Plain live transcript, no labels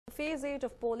Phase 8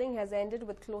 of polling has ended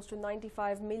with close to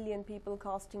 95 million people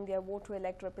casting their vote to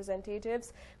elect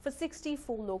representatives for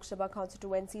 64 Lok Sabha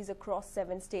constituencies across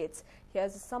 7 states.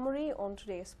 Here's a summary on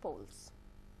today's polls.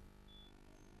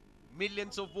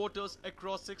 Millions of voters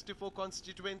across 64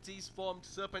 constituencies formed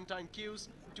serpentine queues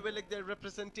to elect their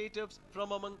representatives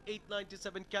from among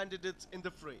 897 candidates in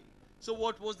the fray. So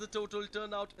what was the total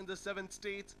turnout in the 7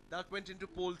 states that went into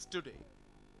polls today?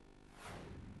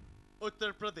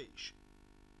 Uttar Pradesh.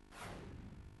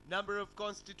 Number of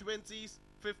constituencies,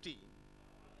 15.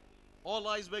 All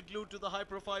eyes were glued to the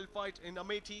high-profile fight in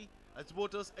Amethi as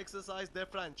voters exercised their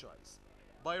franchise.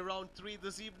 By around 3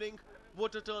 this evening,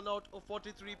 voter turnout of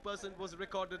 43% was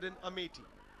recorded in Amethi.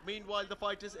 Meanwhile, the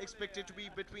fight is expected to be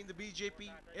between the BJP,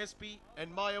 SP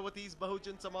and Mayawati's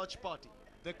Bahujan Samaj Party.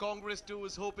 The Congress too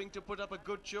is hoping to put up a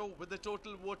good show with the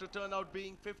total voter turnout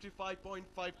being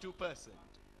 55.52%.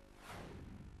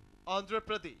 Andhra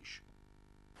Pradesh.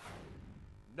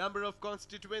 Number of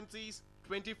constituencies,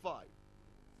 25.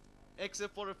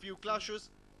 Except for a few clashes,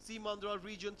 Simandra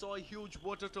region saw a huge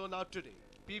voter turnout today.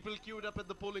 People queued up at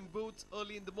the polling booths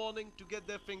early in the morning to get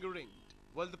their finger ringed.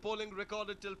 While the polling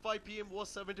recorded till 5 p.m. was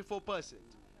 74%,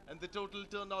 and the total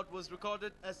turnout was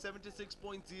recorded as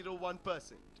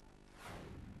 76.01%.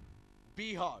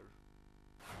 Bihar.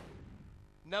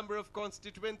 Number of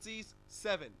constituencies,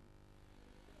 7.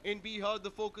 In Bihar,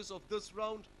 the focus of this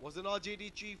round was an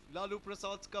RJD chief Lalu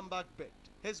Prasad's comeback bid.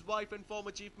 His wife and former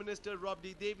Chief Minister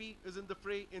Rabdi Devi is in the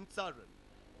fray in Saran,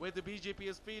 where the BJP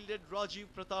has fielded Rajiv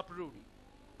Pratap Rudy.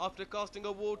 After casting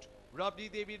a vote, Rabdi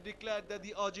Devi declared that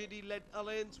the RJD-led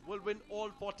alliance will win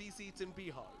all 40 seats in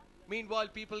Bihar. Meanwhile,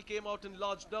 people came out in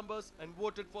large numbers and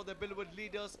voted for their beloved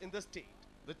leaders in the state.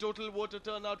 The total voter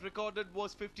turnout recorded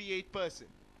was 58%.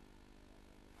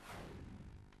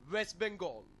 West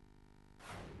Bengal.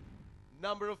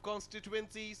 Number of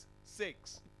constituencies,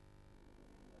 6.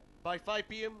 By 5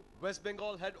 p.m., West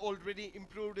Bengal had already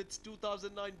improved its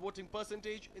 2009 voting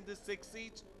percentage in the 6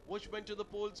 seats, which went to the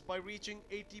polls by reaching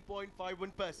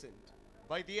 80.51%.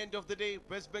 By the end of the day,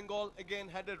 West Bengal again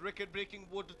had a record-breaking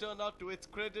voter turnout to its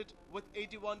credit with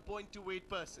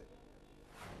 81.28%.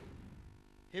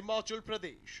 Himachal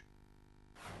Pradesh.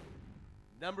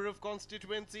 Number of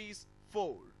constituencies,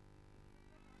 4.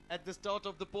 At the start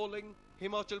of the polling,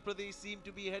 Himachal Pradesh seemed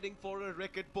to be heading for a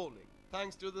record polling,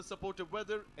 thanks to the supportive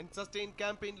weather and sustained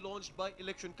campaign launched by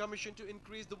Election Commission to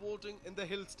increase the voting in the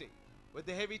hill state. With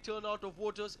the heavy turnout of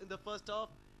voters in the first half,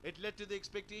 it led to the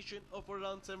expectation of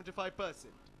around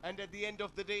 75%. And at the end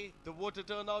of the day, the voter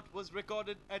turnout was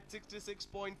recorded at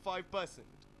 66.5%.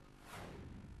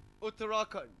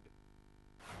 Uttarakhand.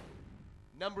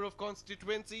 Number of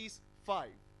constituencies, 5.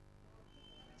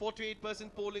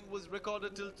 48% polling was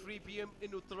recorded till 3 p.m.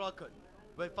 in Uttarakhand,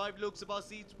 where 5 Lok Sabha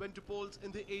seats went to polls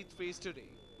in the 8th phase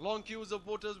today. Long queues of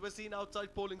voters were seen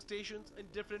outside polling stations in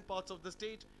different parts of the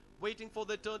state, waiting for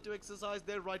their turn to exercise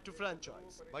their right to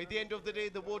franchise. By the end of the day,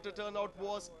 the voter turnout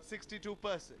was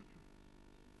 62%.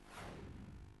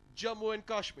 Jammu and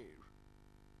Kashmir.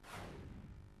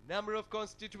 Number of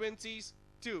constituencies,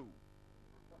 2.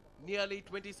 Nearly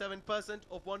 27%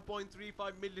 of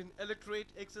 1.35 million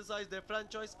electorate exercised their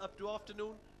franchise up to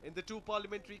afternoon in the 2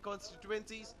 parliamentary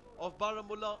constituencies of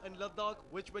Baramulla and Ladakh,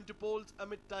 which went to polls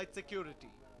amid tight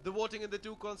security. The voting in the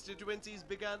 2 constituencies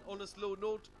began on a slow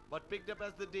note but picked up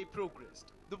as the day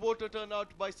progressed. The voter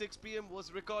turnout by 6 p.m.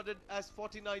 was recorded as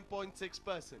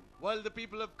 49.6%. While the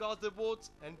people have cast their votes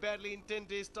and barely in 10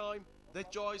 days' time, their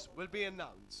choice will be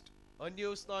announced. A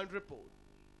News9 report.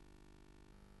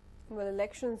 Well,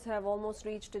 elections have almost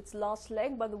reached its last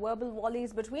leg, but the verbal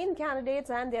volleys between candidates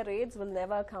and their aides will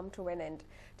never come to an end.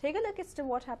 Take a look as to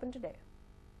what happened today.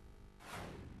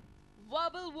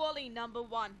 Verbal volley number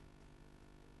 1.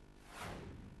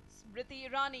 Smriti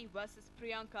Irani versus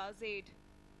Priyanka's aide.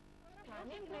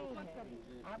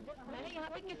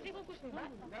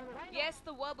 Yes,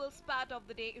 the verbal spat of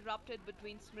the day erupted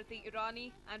between Smriti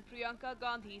Irani and Priyanka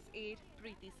Gandhi's aide,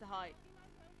 Preeti Sahai.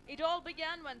 It all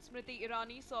began when Smriti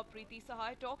Irani saw Preeti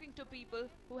Sahai talking to people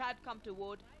who had come to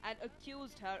vote and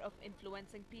accused her of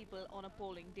influencing people on a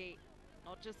polling day.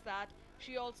 Not just that,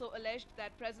 she also alleged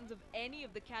that presence of any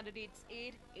of the candidates'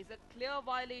 aide is a clear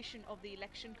violation of the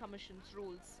Election Commission's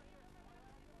rules.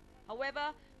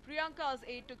 However, Priyanka's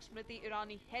aide took Smriti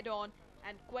Irani head-on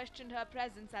and questioned her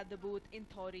presence at the booth in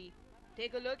Thori.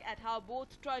 Take a look at how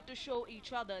both tried to show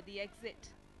each other the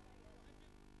exit.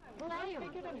 Who are you?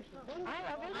 I'm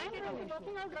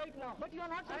talking out right now. But you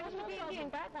are not supposed to be in the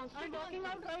entire constituency. I'm talking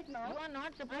out right now. You are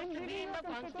not supposed to be in the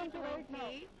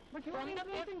constituency. But you are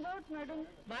insulting words, madam.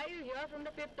 Why are you here from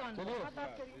the 5th on?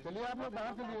 चलिए आप लोग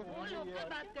बाहर चलिए। वो लोग से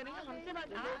बात करेंगे, हमसे बात।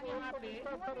 आप यहाँ पे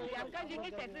प्रियंका जी की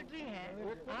सेक्रेटरी हैं।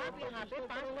 आप यहाँ पे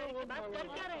 5 तारीख के बाद कर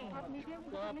क्या रहे हैं?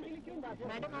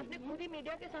 मैडम आपने खुद ही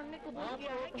मीडिया के सामने कबूल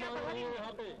किया है क्या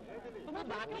तो वो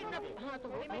बाकी सब हाँ तो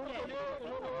वही मैं कह रही हूँ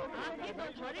आप ये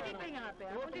अथॉरिटी पे यहाँ पे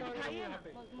आप मुझे दिखाइए ना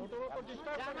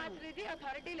रामाश्री जी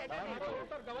authority letter.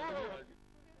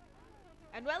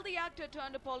 And while the actor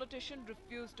turned a politician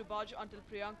refused to budge until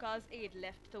Priyanka's aide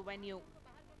left the venue.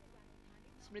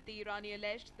 Smriti Irani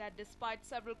alleged that despite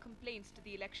several complaints to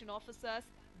the election officers,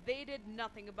 they did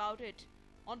nothing about it.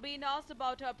 On being asked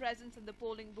about her presence in the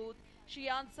polling booth, she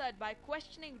answered by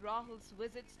questioning Rahul's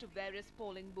visits to various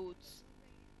polling booths.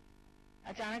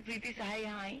 अचानक प्रीति सहाय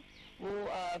यहाँ आई वो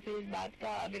फिर इस बात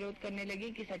का विरोध करने लगी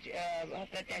कि सच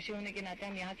प्रत्याशी होने के नाते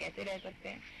हम यहाँ कैसे रह सकते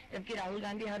हैं जबकि राहुल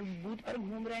गांधी हर बूथ पर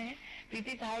घूम रहे हैं।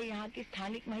 प्रीति सहाय यहाँ की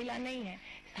स्थानिक महिला नहीं है।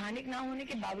 स्थानिक ना होने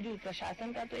के बावजूद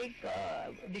प्रशासन का तो एक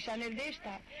दिशा निर्देश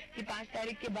था कि 5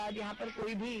 तारीख के बाद यहाँ पर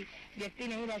कोई भी व्यक्ति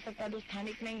नहीं रह सकता जो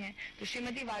स्थानिक नहीं है। तो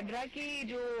श्रीमती वाड्रा की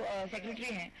जो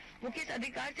सेक्रेटरी हैं वो किस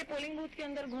अधिकार से पोलिंग बूथ के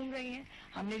अंदर घूम रही हैं?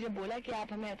 हमने जब बोला कि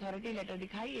आप हमें अथॉरिटी लेटर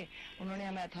दिखाइए, उन्होंने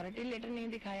हमें अथॉरिटी लेटर नहीं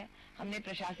दिखाया। हमने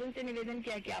प्रशासन से निवेदन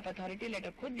किया कि आप अथॉरिटी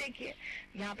लेटर खुद देखिए।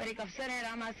 यहाँ पर एक अफसर है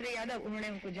राम आश्रय यादव, उन्होंने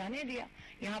उनको जाने दिया।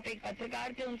 यहाँ पे एक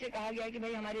पत्रकार थे, उनसे कहा गया कि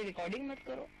भाई हमारी रिकॉर्डिंग मत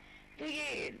करो। तो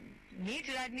ये नीच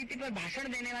राजनीति पर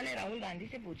भाषण देने वाले राहुल गांधी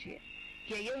से पूछिए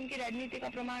कि ये उनकी राजनीति का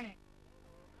प्रमाण है।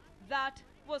 That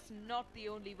was not the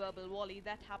only verbal volley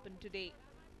that happened today.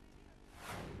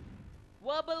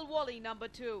 Verbal volley number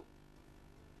 2.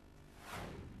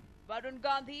 Varun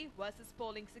Gandhi versus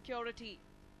polling security.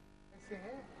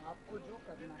 है आपको जो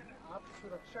करना है आप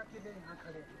सुरक्षा के लिए यहाँ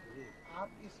खड़े हैं।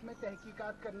 आप इसमें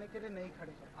तहकीकात करने के लिए नहीं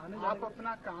खड़े हैं। आप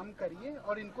अपना काम करिए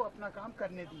और इनको अपना काम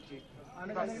करने दीजिए।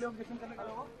 आने जाने के लिए ऑब्जेक्शन करने का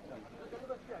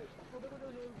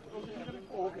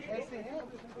ऐसे है।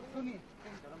 सुनिए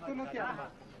सुनो क्या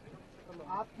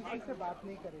आप किसी से बात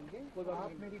नहीं करेंगे।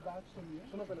 आप मेरी बात सुनिए।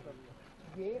 सुनो पहले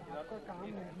ये आपका काम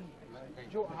नहीं है।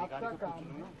 जो आपका काम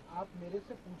है आप मेरे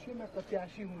से पूछिए। मैं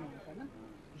प्रत्याशी हूँ यहाँ का ना।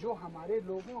 जो हमारे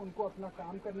लोग हैं उनको अपना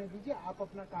काम करने दीजिए। आप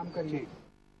अपना काम करिए।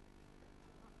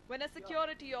 When a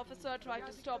security officer tried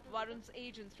to stop Varun's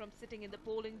agents from sitting in the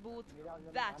polling booth,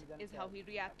 that is how he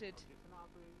reacted.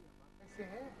 ऐसे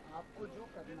है आपको जो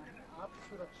करना है आप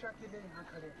सुरक्षा के लिए यहाँ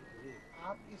खड़े हैं।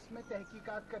 आप इसमें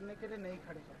तहकीकात करने के लिए नहीं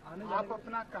खड़े हैं। आप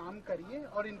अपना काम करिए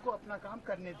और इनको अपना काम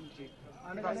करने दीजिए।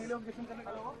 आने जाने के लिए ऑब्जेक्शन करने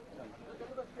का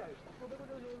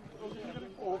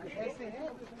ऐसे है।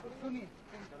 सुनिए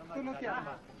सुनो क्या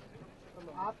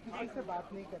आप किसी से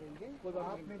बात नहीं करेंगे।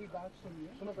 आप मेरी बात सुनिए।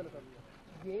 सुनो पहले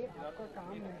ये आपका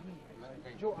काम नहीं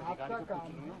है। जो आपका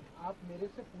काम है आप मेरे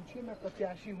से पूछिए। मैं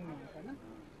प्रत्याशी हूँ यहाँ का ना।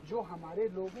 जो हमारे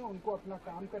लोग हैं उनको अपना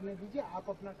काम करने दीजिए। आप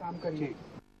अपना काम करिए।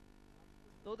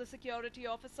 Though the security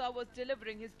officer was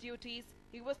delivering his duties,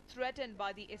 he was threatened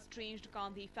by the estranged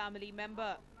Gandhi family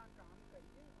member.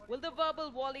 Will the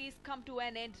verbal volleys come to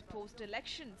an end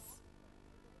post-elections?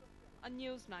 A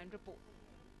News9 report.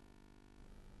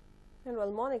 And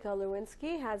while Monica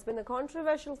Lewinsky has been a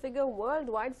controversial figure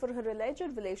worldwide for her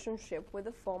alleged relationship with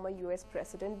the former US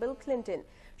President Bill Clinton,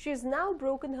 she has now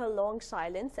broken her long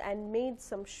silence and made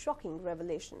some shocking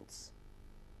revelations.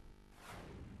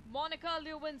 Monica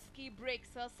Lewinsky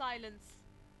breaks her silence.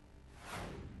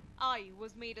 I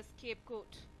was made a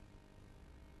scapegoat.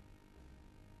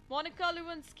 Monica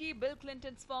Lewinsky, Bill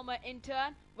Clinton's former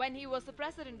intern when he was the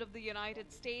President of the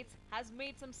United States, has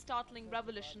made some startling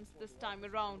revelations this time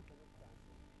around.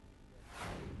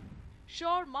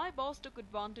 Sure, my boss took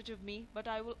advantage of me, but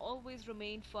I will always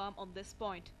remain firm on this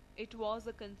point. It was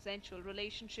a consensual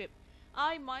relationship.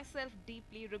 I myself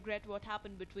deeply regret what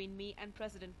happened between me and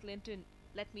President Clinton.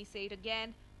 Let me say it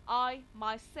again. I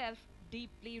myself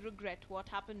deeply regret what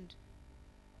happened.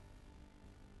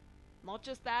 Not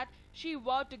just that, she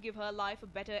vowed to give her life a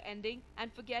better ending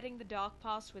and forgetting the dark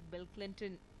past with Bill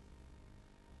Clinton.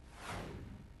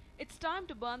 It's time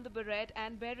to burn the beret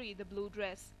and bury the blue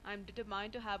dress. I'm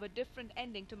determined to have a different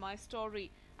ending to my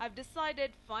story. I've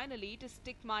decided finally to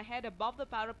stick my head above the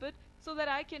parapet so that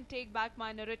I can take back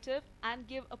my narrative and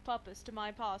give a purpose to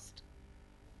my past.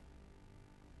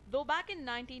 Though back in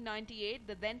 1998,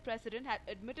 the then president had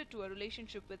admitted to a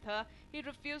relationship with her, he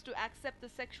refused to accept the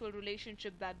sexual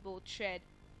relationship that both shared.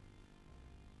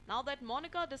 Now that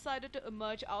Monica decided to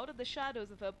emerge out of the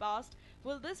shadows of her past,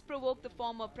 will this provoke the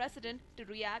former president to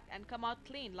react and come out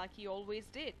clean like he always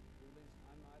did?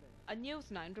 A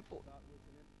News9 report.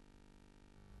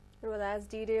 Well, as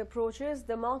D-Day approaches,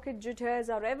 the market jitters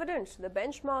are evident. The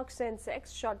benchmark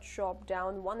Sensex shut shop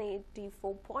down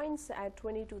 184 points at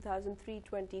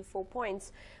 22,324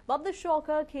 points. But the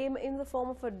shocker came in the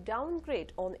form of a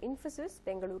downgrade on Infosys,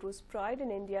 Bengaluru's pride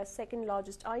and India's second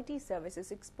largest IT services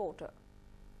exporter.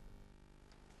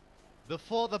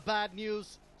 Before the bad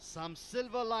news, some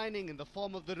silver lining in the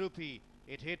form of the rupee.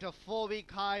 It hit a 4-week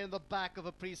high on the back of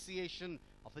appreciation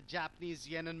of the Japanese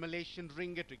yen and Malaysian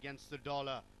ringgit against the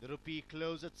dollar. The rupee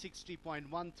closed at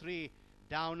 60.13,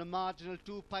 down a marginal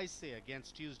 2 paise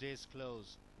against Tuesday's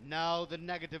close. Now the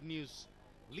negative news.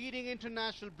 Leading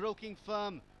international broking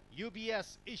firm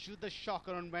UBS issued the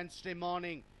shocker on Wednesday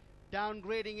morning,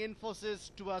 downgrading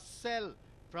Infosys to a sell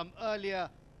from earlier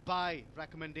buy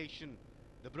recommendation.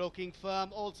 The broking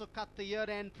firm also cut the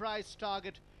year-end price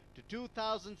target to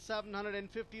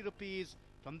 2,750 rupees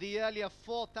from the earlier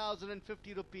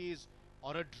 4,050 rupees,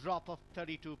 or a drop of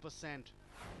 32%.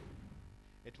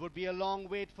 It would be a long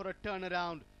wait for a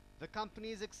turnaround. The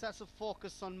company's excessive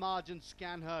focus on margins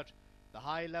can hurt. The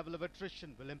high level of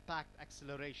attrition will impact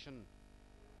acceleration.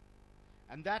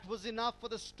 And that was enough for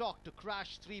the stock to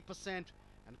crash 3%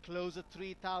 and close at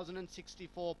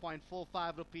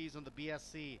 3,064.45 rupees on the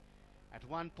BSE. At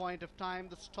one point of time,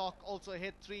 the stock also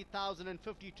hit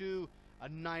 3,052, a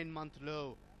 9-month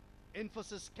low.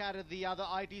 Infosys carried the other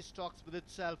IT stocks with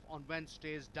itself on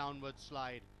Wednesday's downward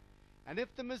slide. And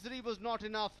if the misery was not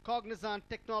enough, Cognizant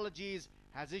Technologies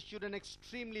has issued an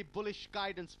extremely bullish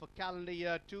guidance for calendar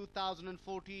year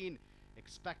 2014,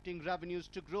 expecting revenues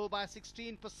to grow by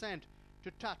 16%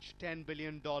 to touch $10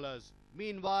 billion.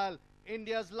 Meanwhile,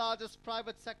 India's largest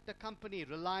private sector company,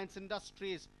 Reliance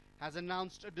Industries, has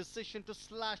announced a decision to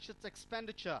slash its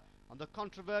expenditure on the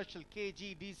controversial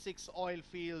KG-D6 oil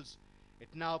fields. It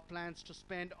now plans to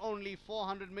spend only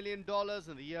 $400 million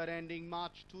in the year ending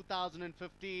March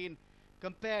 2015,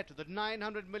 compared to the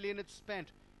 $900 million it spent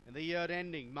in the year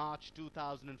ending March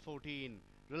 2014.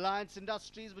 Reliance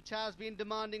Industries, which has been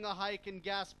demanding a hike in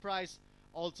gas price,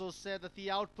 also said that the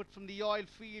output from the oil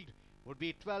field would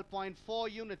be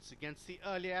 12.4 units against the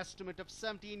earlier estimate of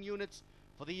 17 units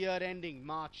for the year ending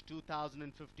March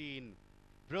 2015.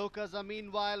 Brokers are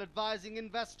meanwhile advising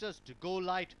investors to go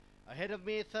light ahead of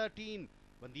May 13,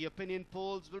 when the opinion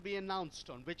polls will be announced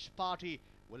on which party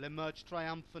will emerge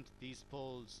triumphant these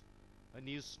polls. A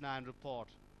News9 report.